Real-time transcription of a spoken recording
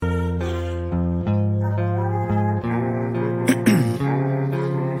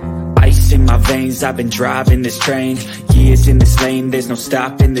years I've been driving this train, years in this lane, there's no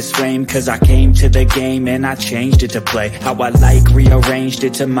stopping this flame. Cause I came to the game and I changed it to play how I like, rearranged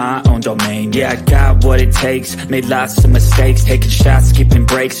it to my own domain. Yeah, I got what it takes, made lots of mistakes, taking shots, skipping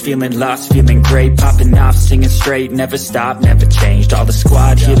breaks, feeling lost, feeling great, popping off, singing straight, never stopped, never changed. All the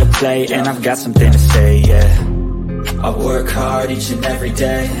squad here to play, and I've got something to say, yeah. I work hard each and every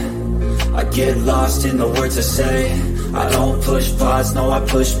day, I get lost in the words I say. I don't push pause, no, I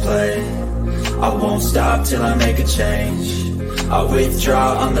push play. I won't stop till I make a change. I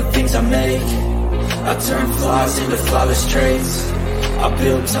withdraw on the things I make. I turn flaws into flawless traits. I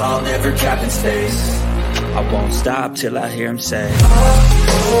build tall, never capping space. I won't stop till I hear him say,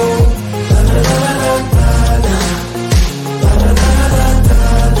 oh, la, la, la, la, la.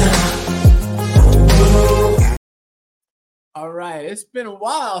 All right, it's been a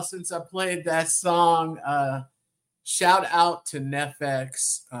while since I played that song. Shout out to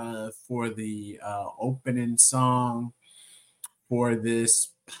Nefx for the opening song for this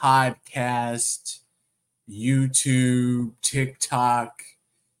podcast, YouTube, TikTok.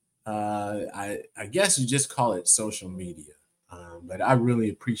 I guess you just call it social media. But I really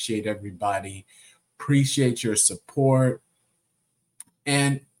appreciate everybody. Appreciate your support.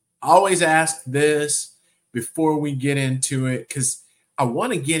 And I always ask this before we get into it, because I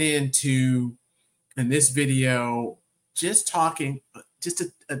want to get into, in this video, just talking, just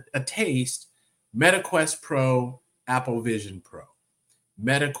a taste, MetaQuest Pro, Apple Vision Pro.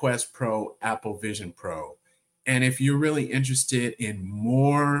 MetaQuest Pro, Apple Vision Pro. And if you're really interested in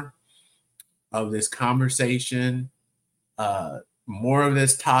more of this conversation, more of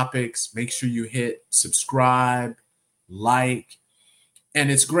this topics, make sure you hit subscribe, like. And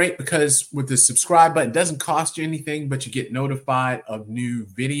it's great because with the subscribe button, it doesn't cost you anything, but you get notified of new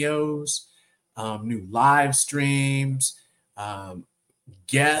videos, new live streams,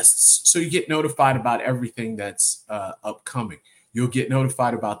 guests. So you get notified about everything that's upcoming. You'll get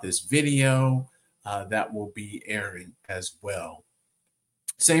notified about this video that will be airing as well.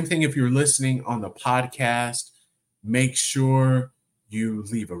 Same thing if you're listening on the podcast. Make sure you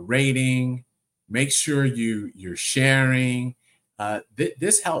leave a rating. Make sure you're sharing.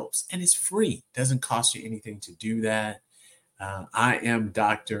 This helps, and it's free. Doesn't cost you anything to do that. I am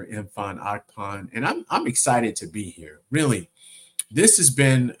Dr. Imfan Akpan, and I'm excited to be here. Really, this has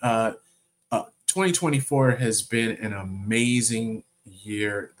been 2024 has been an amazing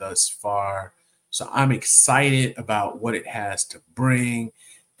year thus far. So I'm excited about what it has to bring.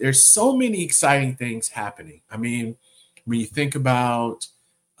 There's so many exciting things happening. I mean, when you think about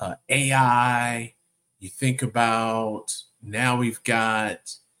AI, you think about now we've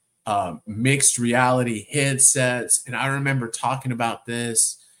got mixed reality headsets. And I remember talking about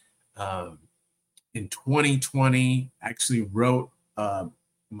this in 2020. I actually wrote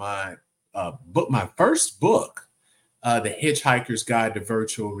my first book, The Hitchhiker's Guide to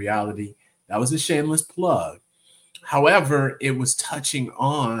Virtual Reality. That was a shameless plug. However, it was touching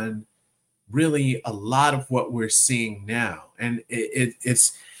on really a lot of what we're seeing now. And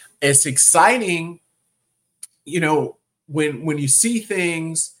it's exciting, you know, when you see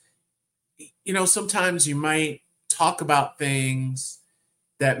things, you know, sometimes you might talk about things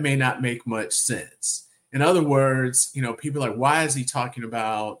that may not make much sense. In other words, you know, people are like, why is he talking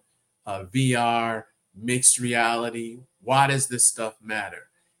about VR, mixed reality? Why does this stuff matter?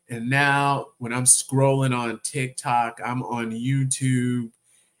 And now when I'm scrolling on TikTok, I'm on YouTube,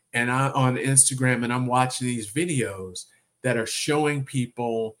 and I'm on Instagram, and I'm watching these videos that are showing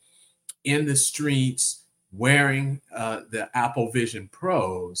people in the streets wearing the Apple Vision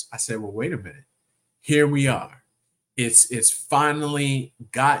Pros. I said, well, wait a minute. Here we are. It's finally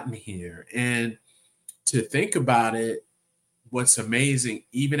gotten here. And to think about it, what's amazing,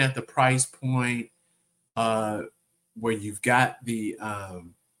 even at the price point where you've got the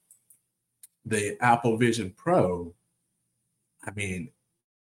Apple Vision Pro, I mean,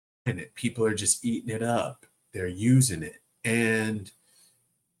 and people are just eating it up. They're using it. And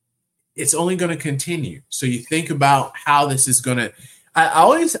it's only going to continue. So you think about how this is going to,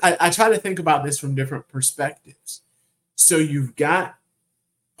 I try to think about this from different perspectives. So you've got,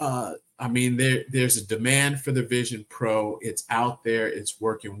 there's a demand for the Vision Pro. It's out there. It's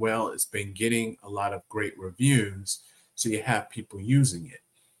working well. It's been getting a lot of great reviews. So you have people using it.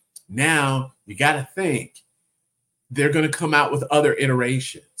 Now you got to think they're going to come out with other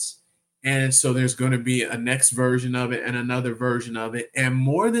iterations. And so there's going to be a next version of it and another version of it. And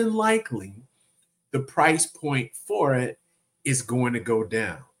more than likely, the price point for it is going to go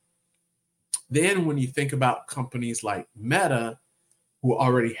down. Then when you think about companies like Meta, who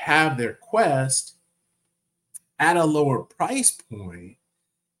already have their Quest at a lower price point,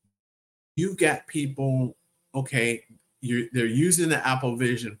 you've got people, okay, they're using the Apple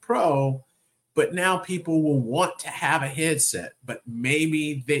Vision Pro, but now people will want to have a headset, but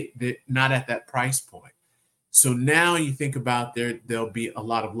maybe they're not at that price point. So now you think about there'll be a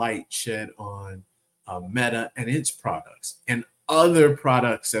lot of light shed on Meta and its products and other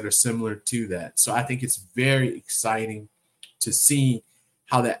products that are similar to that. So I think it's very exciting to see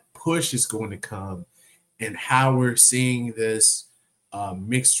how that push is going to come and how we're seeing this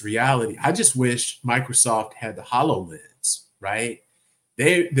mixed reality. I just wish Microsoft had the HoloLens, right?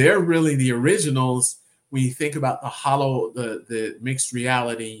 They're really the originals when you think about the mixed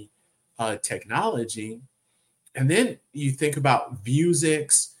reality technology. And then you think about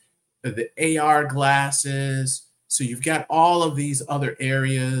Vuzix, the AR glasses. So you've got all of these other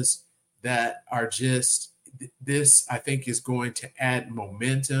areas that are just, this I think is going to add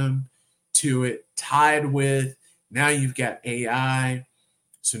momentum to it, tied with now you've got AI.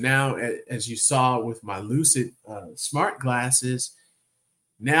 So now, as you saw with my Lucid smart glasses,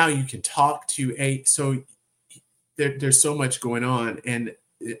 now you can talk to so there's so much going on, and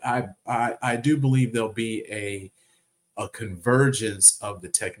I do believe there'll be a convergence of the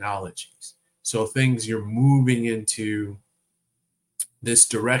technologies. So things, you're moving into this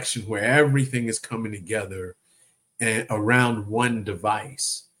direction where everything is coming together and around one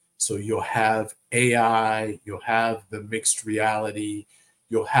device. So you'll have AI, you'll have the mixed reality,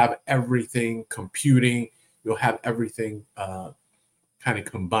 you'll have everything computing, you'll have everything kind of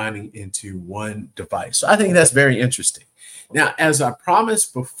combining into one device. So I think that's very interesting. Now, as I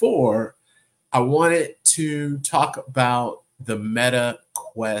promised before, I wanted to talk about the Meta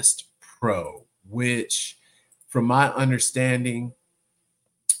Quest Pro, which, from my understanding,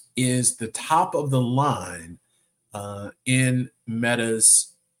 is the top of the line in Meta's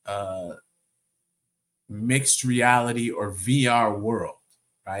mixed reality or VR world,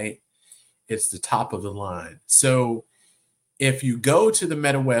 right? It's the top of the line. So if you go to the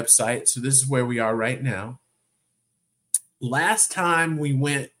Meta website, so this is where we are right now. Last time we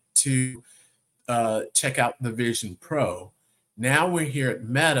went to check out the Vision Pro. Now we're here at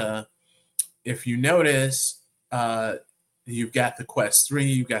Meta. If you notice, you've got the Quest 3,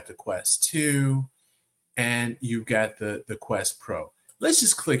 you've got the Quest 2, and you've got the Quest Pro. Let's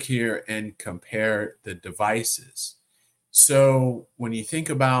just click here and compare the devices. So when you think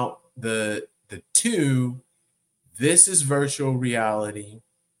about the 2, this is virtual reality,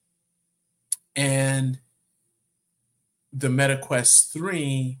 and the Meta Quest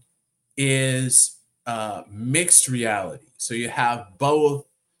 3 is mixed reality. So you have both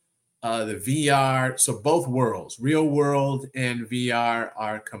the VR, so both worlds, real world and VR,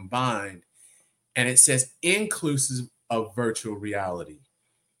 are combined, and it says inclusive of virtual reality.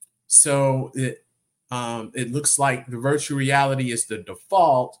 So it looks like the virtual reality is the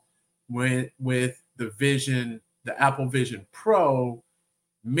default with the Vision, the Apple Vision Pro.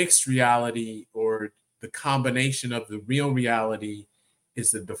 Mixed reality, or the combination of the real reality,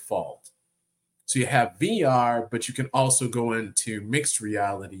 is the default. So you have VR, but you can also go into mixed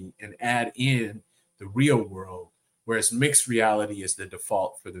reality and add in the real world, whereas mixed reality is the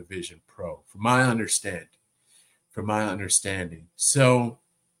default for the Vision Pro, from my understanding. So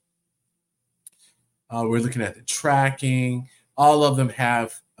we're looking at the tracking. All of them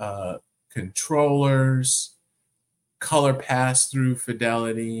have controllers, color pass-through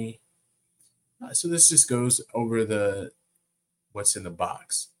fidelity. So this just goes over what's in the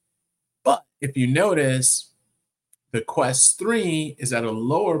box. But if you notice, the Quest 3 is at a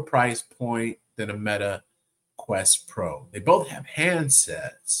lower price point than a Meta Quest Pro. They both have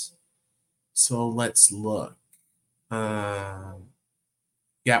handsets. So let's look. Got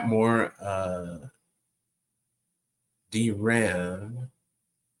more DRAM,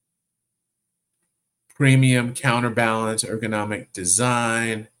 premium counterbalance, ergonomic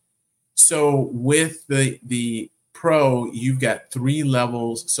design. So with the Pro, you've got 3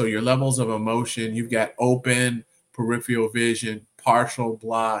 levels. So your levels of immersion, you've got open, peripheral vision, partial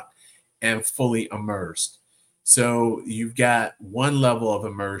block, and fully immersed. So you've got 1 level of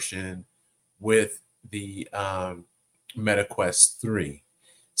immersion with the Meta Quest 3.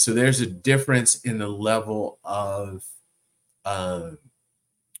 So there's a difference in the level of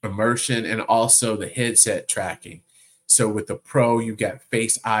immersion and also the headset tracking. So with the Pro, you've got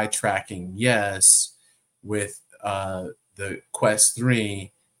face eye tracking, yes. With the Quest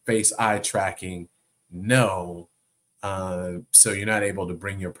 3, face eye tracking, no. So you're not able to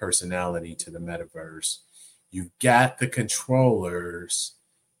bring your personality to the metaverse. You've got the controllers,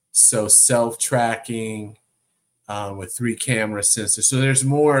 so self-tracking with 3 camera sensors. So there's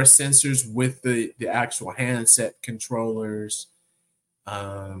more sensors with the actual handset controllers.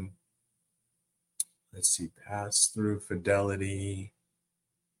 Let's see, pass through fidelity,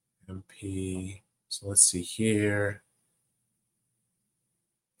 MP. So let's see here.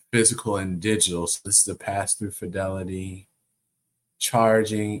 Physical and digital. So this is the pass through fidelity.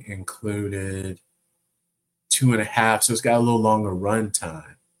 Charging included 2.5. So it's got a little longer run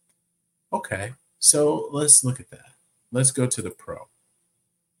time. Okay. So let's look at that. Let's go to the Pro.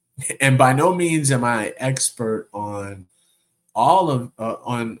 And by no means am I expert on all of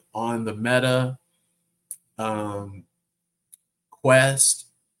on the Meta Quest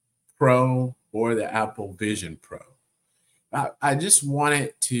Pro or the Apple Vision Pro. I just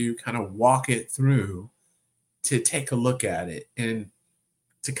wanted to kind of walk it through to take a look at it and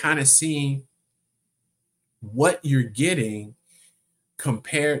to kind of see what you're getting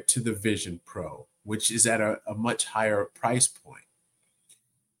compared to the Vision Pro, which is at a much higher price point.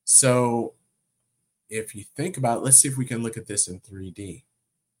 So if you think about it, let's see if we can look at this in 3D.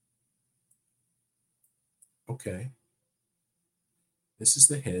 Okay. This is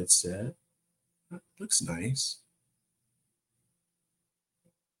the headset. It looks nice. I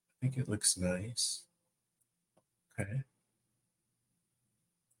think it looks nice. Okay.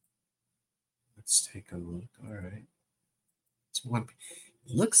 Let's take a look. All right. It's one.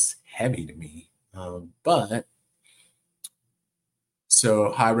 It looks heavy to me, but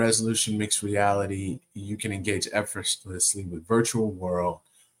so high resolution mixed reality, you can engage effortlessly with virtual world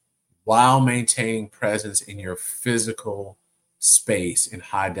while maintaining presence in your physical space in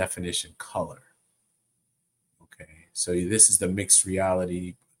high definition color. Okay, so this is the mixed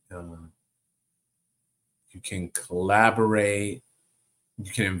reality. You can collaborate.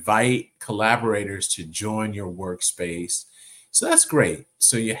 You can invite collaborators to join your workspace. So that's great.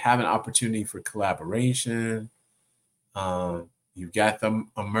 So you have an opportunity for collaboration. You've got the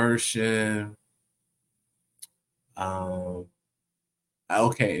immersion. Okay,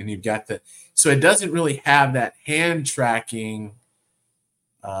 and you've got so it doesn't really have that hand tracking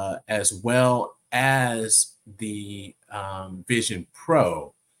as well as the Vision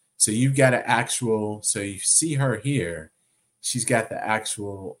Pro. So you've got an actual, so you see her here, she's got the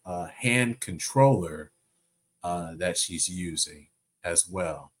actual hand controller that she's using as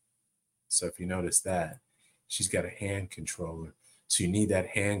well. So if you notice that, she's got a hand controller. So you need that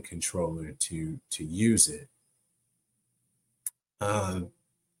hand controller to use it. All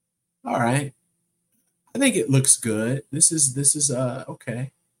right. I think it looks good. This is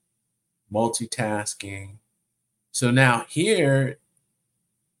okay. Multitasking. So now here,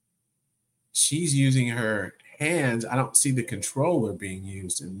 she's using her hands. I don't see the controller being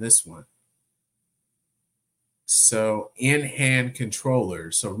used in this one. So in-hand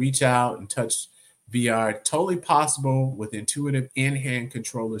controller. So reach out and touch VR. Totally possible with intuitive in-hand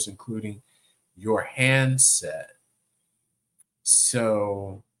controllers, including your handset.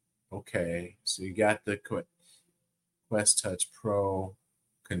 So, okay. So you got the Quest Touch Pro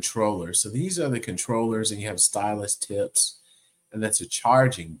controller. So these are the controllers, and you have stylus tips, and that's a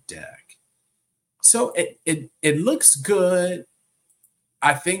charging deck. So it looks good.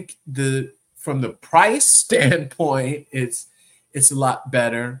 I think from the price standpoint, it's a lot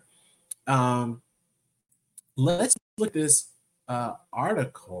better. Let's look at this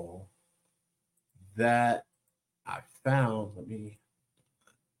article that I found.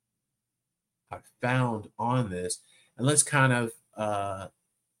 I found on this, and let's kind of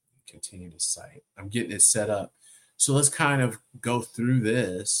continue the site. I'm getting it set up. So let's kind of go through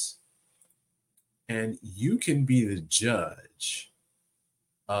this, and you can be the judge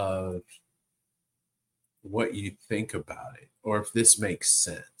of what you think about it, or if this makes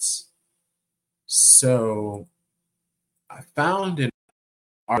sense. So I found an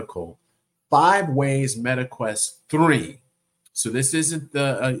article, 5 ways MetaQuest 3. So this isn't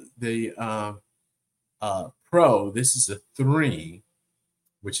the Pro. This is a 3,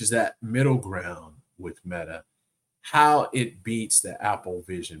 which is that middle ground with Meta, how it beats the Apple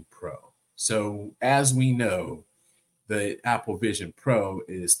Vision Pro. So as we know, the Apple Vision Pro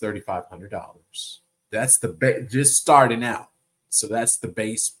is $3,500. That's the just starting out. So that's the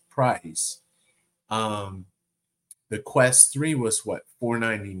base price. The Quest 3 was what,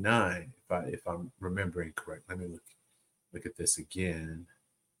 $499, if I'm remembering correct. Let me look at this again.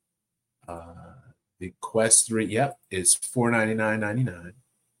 The Quest 3, yep, is $499.99.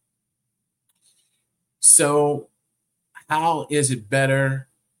 So how is it better?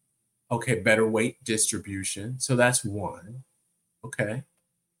 Okay, better weight distribution. So that's one. Okay.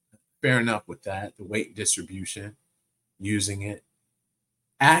 Fair enough with that. The weight distribution, using it.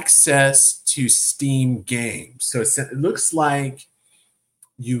 Access to Steam games. So it looks like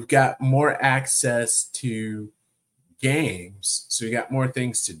you've got more access to games. So you got more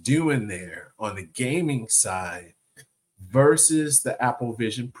things to do in there on the gaming side versus the Apple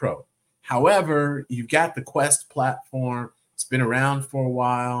Vision Pro. However, you've got the Quest platform. It's been around for a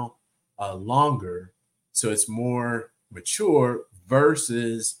while, longer, so it's more mature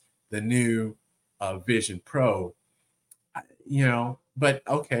versus the new Vision Pro. But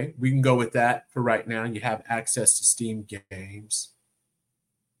okay, we can go with that for right now. You have access to Steam games.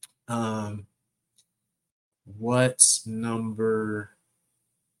 What's number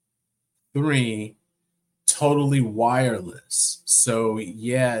 3? Totally wireless. So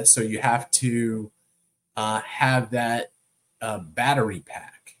yeah, so you have to have that battery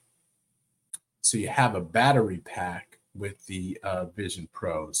pack. So you have a battery pack with the Vision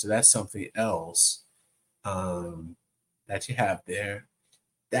Pro. So that's something else that you have there.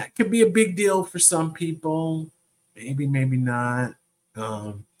 That could be a big deal for some people. Maybe, maybe not.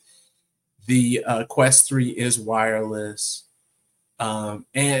 The Quest 3 is wireless.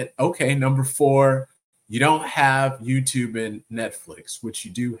 And okay, number 4, you don't have YouTube and Netflix, which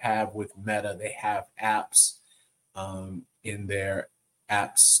you do have with Meta. They have apps in their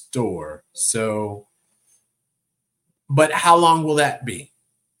app store. So, but how long will that be?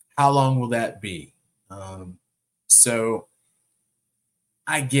 How long will that be? So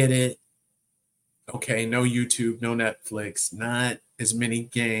I get it. Okay, no YouTube, no Netflix, not as many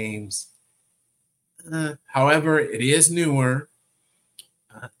games. However, it is newer,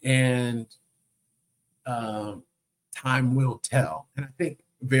 and time will tell. And I think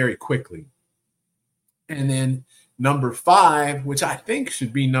very quickly. And then number 5, which I think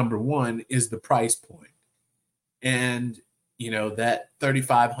should be number 1, is the price point. And, that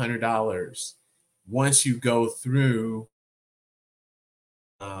 $3,500, once you go through,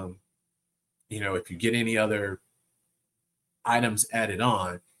 if you get any other items added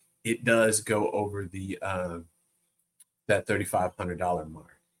on, it does go over the that $3,500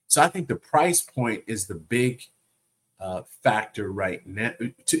 mark. So I think the price point is the big factor right now.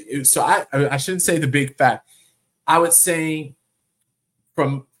 So I shouldn't say the big fact. I would say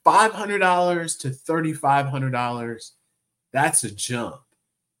from $500 to $3,500, that's a jump.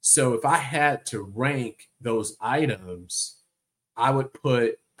 So if I had to rank those items, I would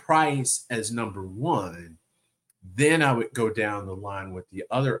put price as number 1. Then I would go down the line with the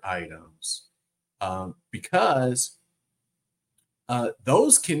other items because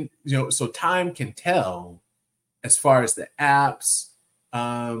those can, so time can tell as far as the apps.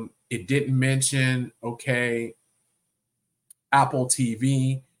 It didn't mention, okay, Apple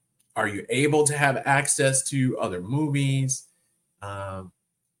TV. Are you able to have access to other movies?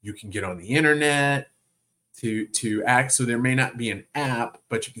 You can get on the internet to act. So there may not be an app,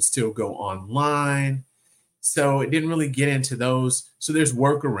 but you can still go online. So it didn't really get into those. So there's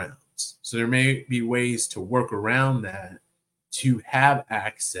workarounds. So there may be ways to work around that to have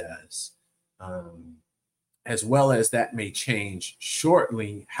access, as well as that may change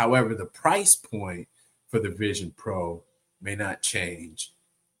shortly. However, the price point for the Vision Pro may not change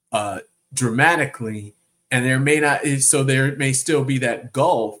dramatically, and there may still be that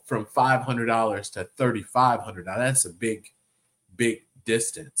gulf from $500 to $3,500. That's a big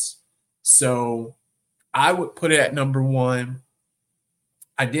distance. So I would put it at number 1.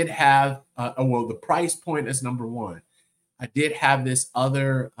 I did have the price point is number 1. I did have this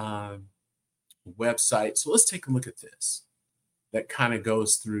other website. So let's take a look at this. That kind of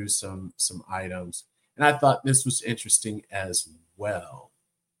goes through some items, and I thought this was interesting as well.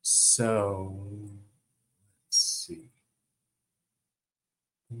 So let's see.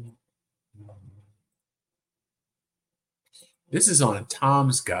 This is on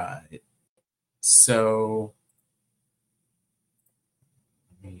Tom's Guide. So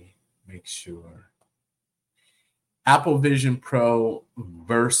let me make sure. Apple Vision Pro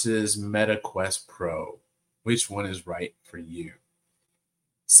versus Meta Quest Pro. Which one is right for you?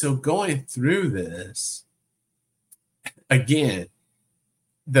 So going through this, again,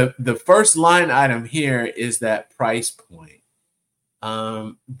 the first line item here is that price point.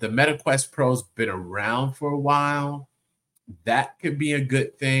 The Meta Quest Pro's been around for a while. That could be a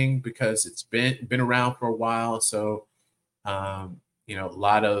good thing because it's been around for a while. So, a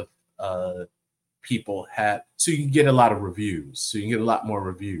lot of people so you can get a lot of reviews. So you can get a lot more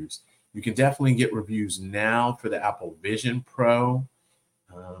reviews. You can definitely get reviews now for the Apple Vision Pro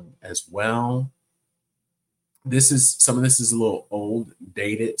as well. Some of this is a little old,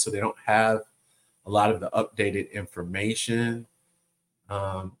 dated, so they don't have a lot of the updated information.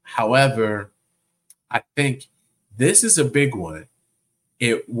 However, I think this is a big one.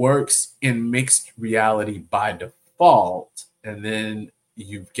 It works in mixed reality by default, and then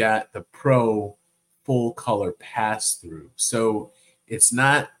you've got the Pro full color pass through. So it's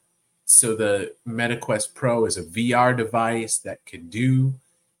not, so the MetaQuest Pro is a VR device that can do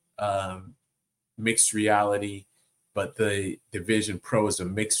mixed reality, but the Vision Pro is a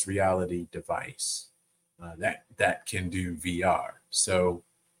mixed reality device that can do VR. So,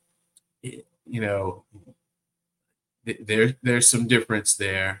 there's some difference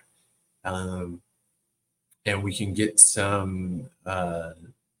there, and we can get some.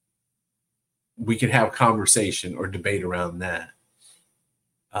 We can have conversation or debate around that.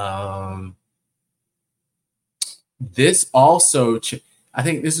 This also, I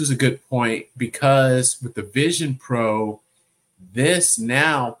think this is a good point, because with the Vision Pro, this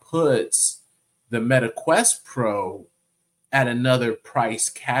now puts the MetaQuest Pro at another price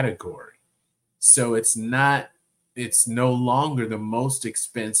category. So it's no longer the most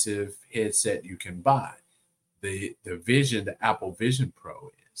expensive headset you can buy. The Apple Vision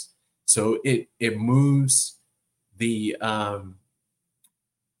Pro is. So it moves the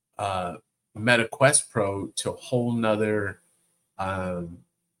MetaQuest Pro to a whole nother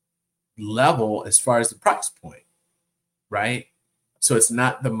level as far as the price point, right? So it's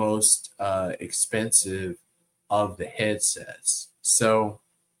not the most expensive of the headsets. So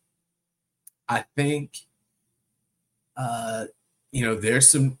I think there's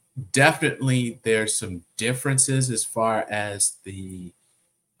some differences as far as the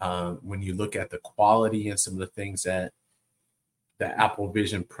when you look at the quality and some of the things that the Apple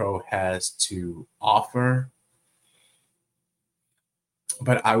Vision Pro has to offer.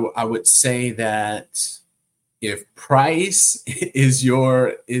 But I would say that if price is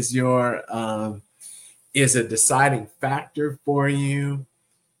a deciding factor for you,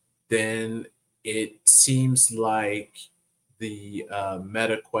 then it seems like the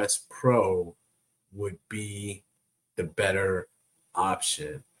MetaQuest Pro would be the better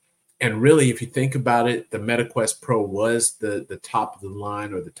option. And really, if you think about it, the MetaQuest Pro was the top of the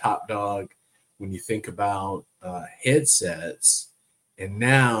line, or the top dog, when you think about headsets. And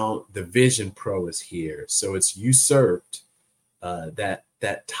now the Vision Pro is here. So it's usurped that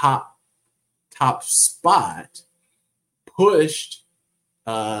top spot, pushed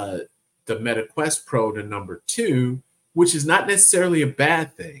the MetaQuest Pro to number 2, which is not necessarily a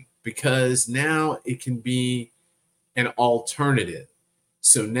bad thing, because now it can be an alternative.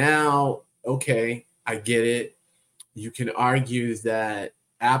 So now, okay, I get it. You can argue that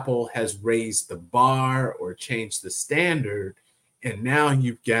Apple has raised the bar or changed the standard, and now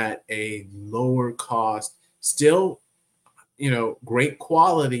you've got a lower cost, still, great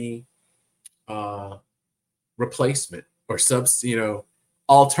quality replacement or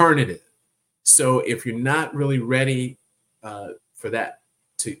alternative. So if you're not really ready for that,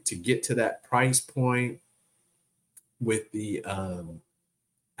 to get to that price point with the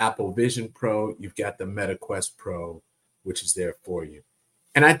Apple Vision Pro, you've got the MetaQuest Pro, which is there for you.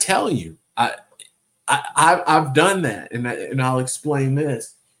 And I tell you, I've done that, and I'll explain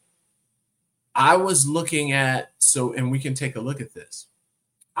this. I was looking at, and we can take a look at this.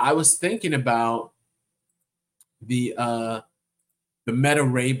 I was thinking about the Meta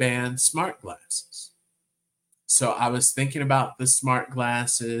Ray-Ban smart glasses. So I was thinking about the smart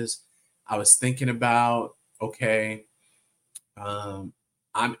glasses. I was thinking about, okay,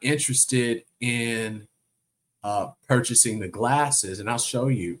 I'm interested in purchasing the glasses, and I'll show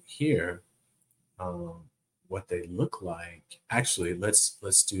you here what they look like. Actually,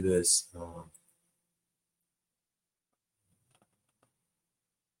 let's do this. I'm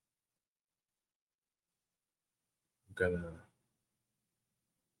gonna.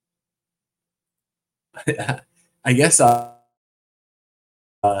 I guess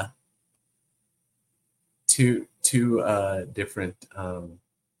two different.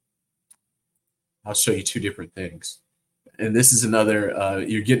 I'll show you two different things, and this is another.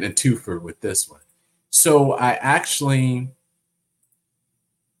 You're getting a twofer with this one. So I actually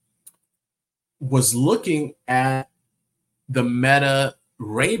was looking at the Meta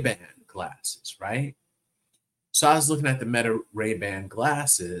Ray-Ban glasses, right? So I was looking at the Meta Ray-Ban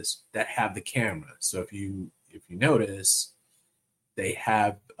glasses that have the camera. So if you notice, they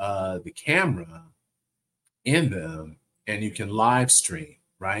have the camera in them, and you can live stream,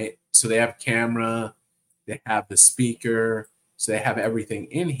 right? So they have camera, they have the speaker, so they have everything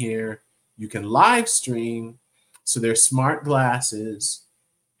in here. You can live stream, so they're smart glasses.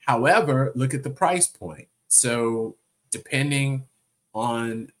 However, look at the price point. So depending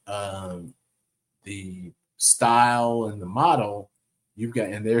on the style and the model, you've got,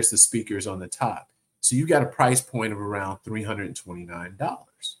 and there's the speakers on the top. So you've got a price point of around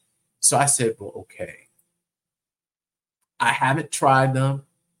 $329. So I said, well, okay. I haven't tried them.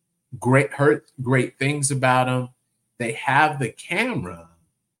 heard great things about them. They have the camera,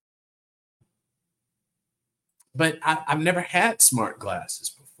 but I've never had smart glasses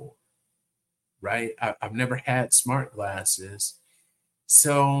before, right? I've never had smart glasses.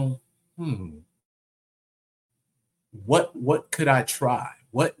 So, what could I try?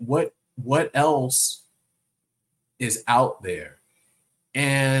 What else is out there?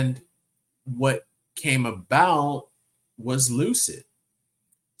 And what came about was Lucid.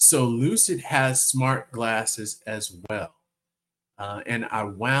 So Lucid has smart glasses as well. And I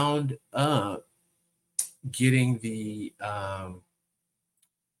wound up getting the,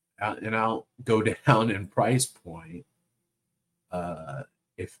 and I'll go down in price point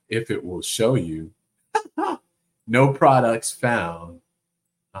if it will show you. No products found.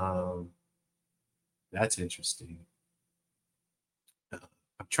 That's interesting.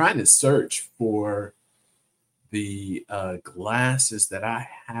 I'm trying to search for the glasses that I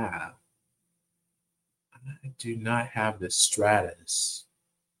have. I do not have the Stratus.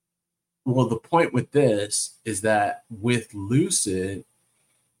 Well, the point with this is that with Lucid,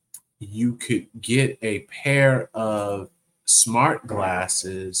 you could get a pair of smart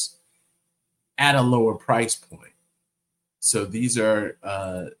glasses at a lower price point. So these are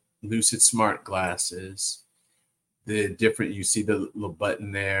Lucid smart glasses. The different, you see the little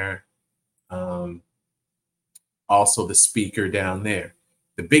button there. Also the speaker down there.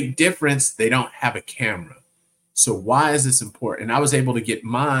 The big difference, they don't have a camera. So why is this important? And I was able to get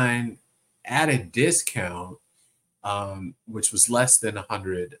mine at a discount, which was less than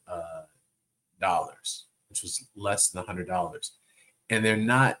 $100, which was less than $100. And they're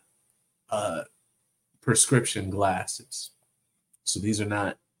not prescription glasses. So these are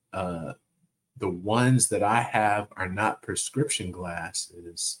not, the ones that I have are not prescription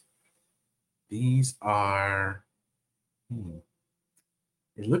glasses. These are,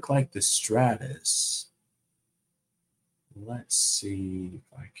 they look like the Stratus. Let's see if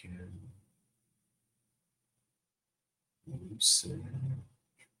I can Lucid.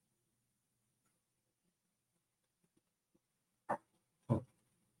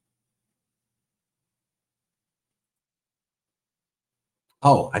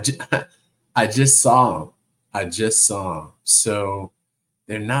 Oh, I just saw them. I just saw them. So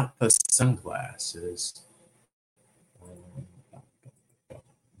they're not the sunglasses. Let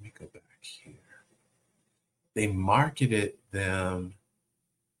me go back here. They marketed them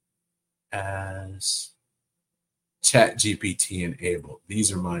as ChatGPT enabled.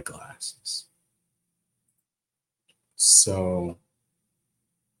 These are my glasses. So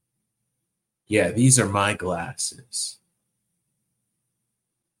yeah, these are my glasses.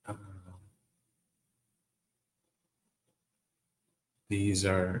 These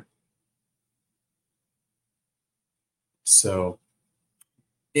are, so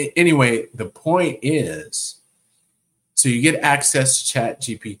anyway, the point is, so you get access to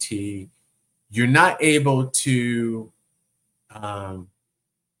ChatGPT. You're not able to,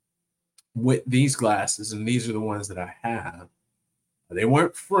 with these glasses, and these are the ones that I have, they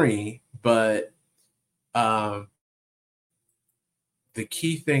weren't free, but the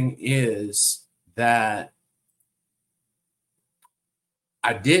key thing is that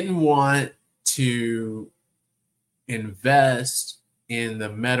I didn't want to invest in the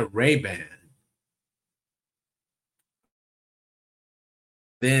Meta Ray-Ban,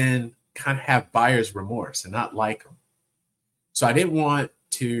 then kind of have buyer's remorse and not like them. So I didn't want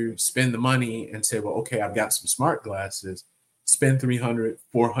to spend the money and say, well, okay, I've got some smart glasses, spend $300,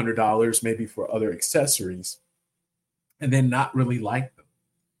 $400 maybe for other accessories, and then not really like them.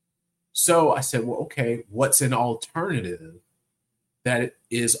 So I said, well, okay, what's an alternative that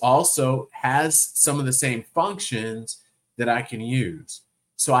is also has some of the same functions that I can use?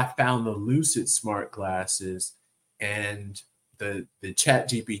 So I found the Lucid smart glasses and the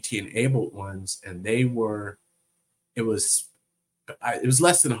ChatGPT enabled ones, and they were, it was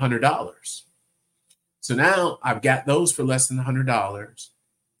less than $100. So now I've got those for less than $100.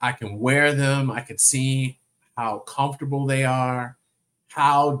 I can wear them. I can see how comfortable they are.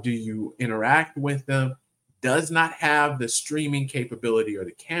 How do you interact with them? Does not have the streaming capability or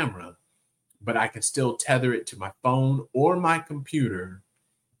the camera, but I can still tether it to my phone or my computer.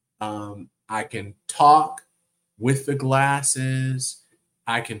 I can talk with the glasses.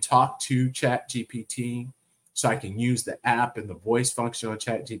 I can talk to ChatGPT, so I can use the app and the voice function on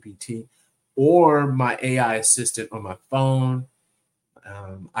ChatGPT or my AI assistant on my phone.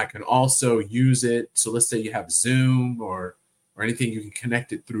 I can also use it. So let's say you have Zoom or anything, you can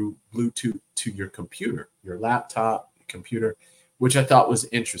connect it through Bluetooth to your computer, your laptop, computer, which I thought was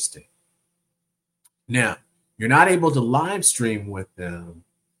interesting. Now, you're not able to live stream with them,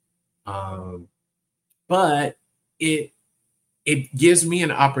 But it gives me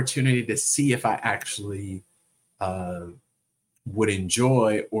an opportunity to see if I actually would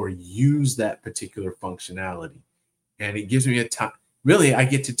enjoy or use that particular functionality. And it gives me a time. Really, I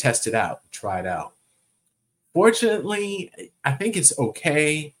get to test it out, try it out. Fortunately, I think it's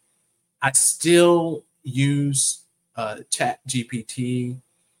okay. I still use Chat GPT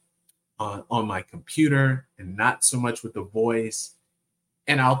on my computer and not so much with the voice.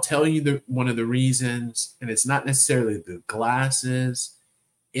 And I'll tell you one of the reasons, and it's not necessarily the glasses,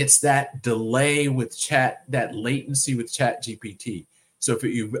 it's that delay with that latency with Chat GPT. So if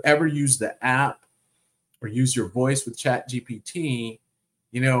you've ever used the app or use your voice with Chat GPT,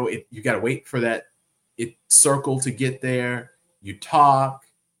 you got to wait for that circle to get there. You talk,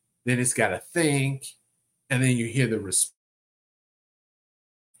 then it's got to think, and then you hear the response.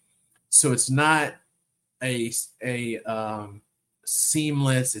 So it's not a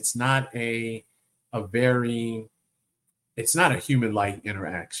seamless. It's not it's not a human-like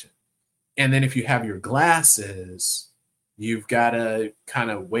interaction. And then if you have your glasses, you've got to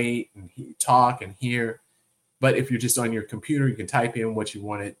kind of wait and talk and hear. But if you're just on your computer, you can type in what you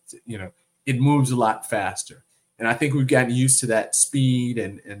want it to, it moves a lot faster. And I think we've gotten used to that speed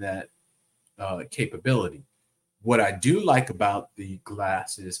and that capability. What I do like about the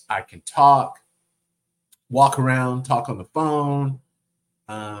glasses, I can talk, walk around, talk on the phone,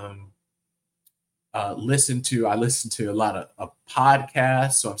 listen to a lot of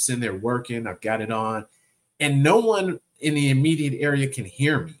podcasts. So I'm sitting there working, I've got it on, and no one in the immediate area can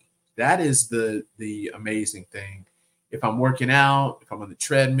hear me. That is the amazing thing. If I'm working out, if I'm on the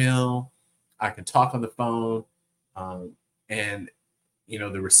treadmill, I can talk on the phone, and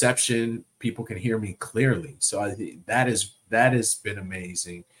the reception, people can hear me clearly. So I think that has been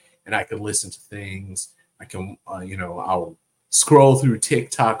amazing, and I can listen to things. I can, I'll scroll through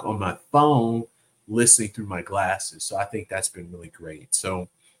TikTok on my phone, listening through my glasses. So I think that's been really great. So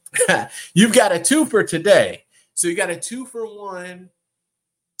you've got a 2 for today. So you got a 2 for 1.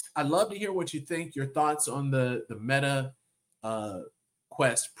 I'd love to hear what you think, your thoughts on the Meta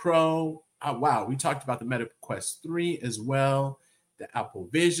Quest Pro. Wow, we talked about the Meta Quest 3 as well, the Apple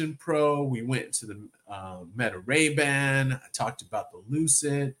Vision Pro. We went to the Meta Ray-Ban. I talked about the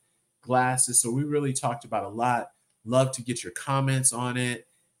Lucid glasses. So we really talked about a lot. Love to get your comments on it.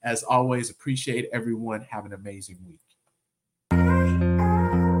 As always, appreciate everyone. Have an amazing week.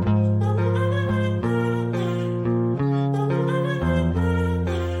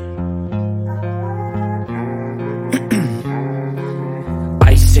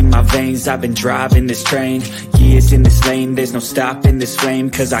 In my veins, I've been driving this train, years in this lane, there's no stopping this flame,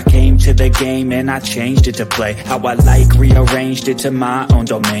 cause I came to the game and I changed it to play how I like, rearranged it to my own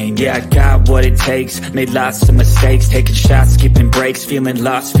domain. Yeah, I got what it takes, made lots of mistakes, taking shots, skipping breaks, feeling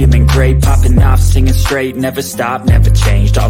lost, feeling great, popping off, singing straight, never stopped, never changed. All